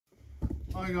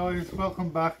Hi guys, welcome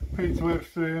back. Peter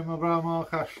Webster here, my brother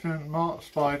Mark Ashton, Mark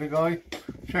Spider Guy.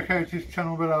 Check out his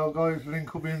channel below guys,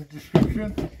 link will be in the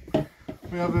description.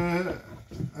 We have a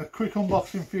quick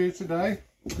unboxing for you today.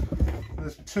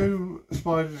 There's two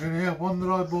spiders in here, one that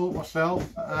I bought myself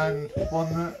and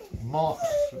one that Mark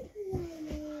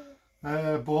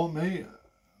bought me,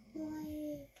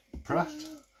 Pratt.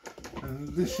 And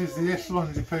this is the S.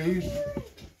 longipes,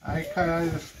 aka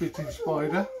the spitting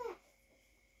spider.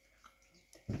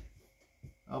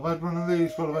 I've had one of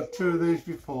these, well I've had two of these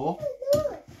before.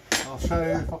 I'll show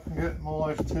you if I can get my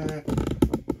wife to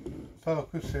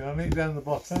focus in on it down the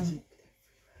bottom.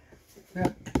 Yeah,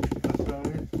 that's where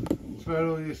it is. That's where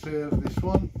all you see of this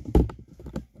one.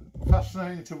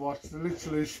 Fascinating to watch. They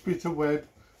literally spit a web,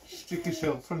 stick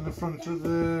itself from the front of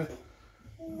the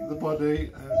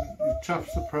body, and it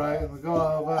traps the prey, and they go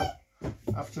over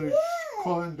after it's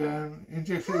quieted down,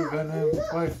 inject it with venom,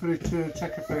 wait for it to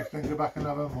take effect, then go back and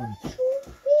have a munch.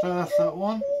 So that's that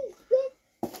one.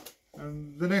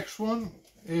 And the next one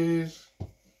is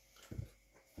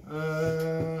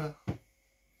Nandu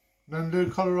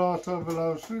Colorado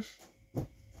velocis, 2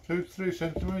 to 3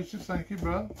 centimeters. Thank you,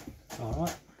 bro.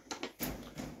 Alright.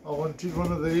 I wanted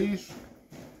one of these.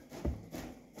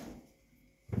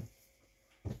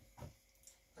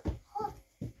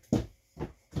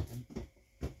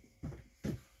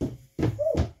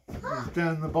 He's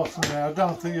down the bottom there. I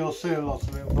don't think you'll see a lot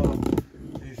of him,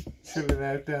 but he's chilling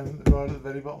out down right at the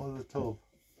very bottom of the tub.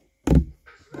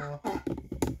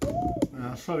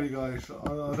 No, sorry guys, I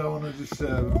don't want to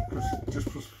disturb him because it just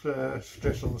puts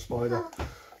stress on the spider.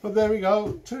 But there we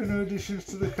go, 2 new additions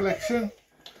to the collection.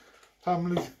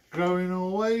 Family's growing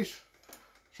always.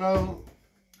 So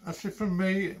that's it from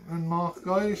me and Mark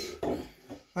guys.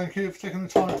 Thank you for taking the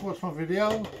time to watch my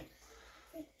video.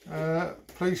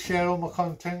 Please share all my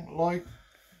content, like,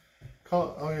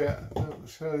 oh yeah,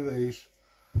 show these.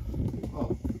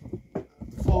 Oh,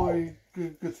 before we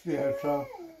get to the outro,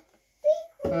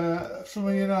 some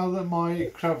of you know that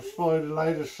my crab spider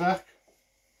laid a sack.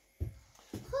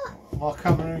 My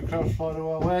Cameroon crab spider,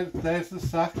 well, there's the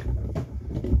sack.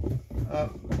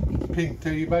 Pink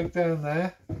tea bag down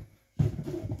there,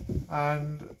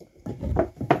 and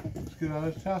let's get out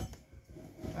of the tap.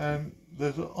 And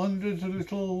there's hundreds of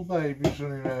little babies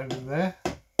running around in there,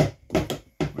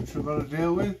 which we've got to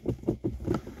deal with.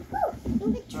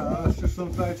 That's just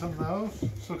an update on those.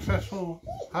 Successful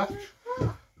hatch.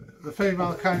 The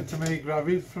female came to me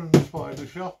gravid from the spider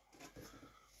shop.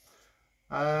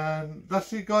 And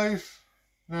that's it guys.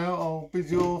 Now I'll bid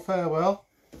you all farewell.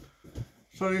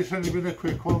 Sorry it's only been a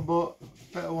quick one, but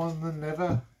better one than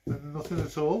never, than nothing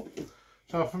at all.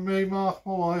 So from me, Mark,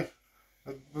 my wife,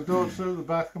 my daughter at the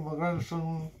back, and my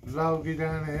grandson Logie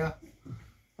down here.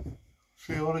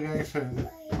 See you all again soon.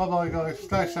 Bye bye guys,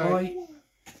 stay safe. Bye.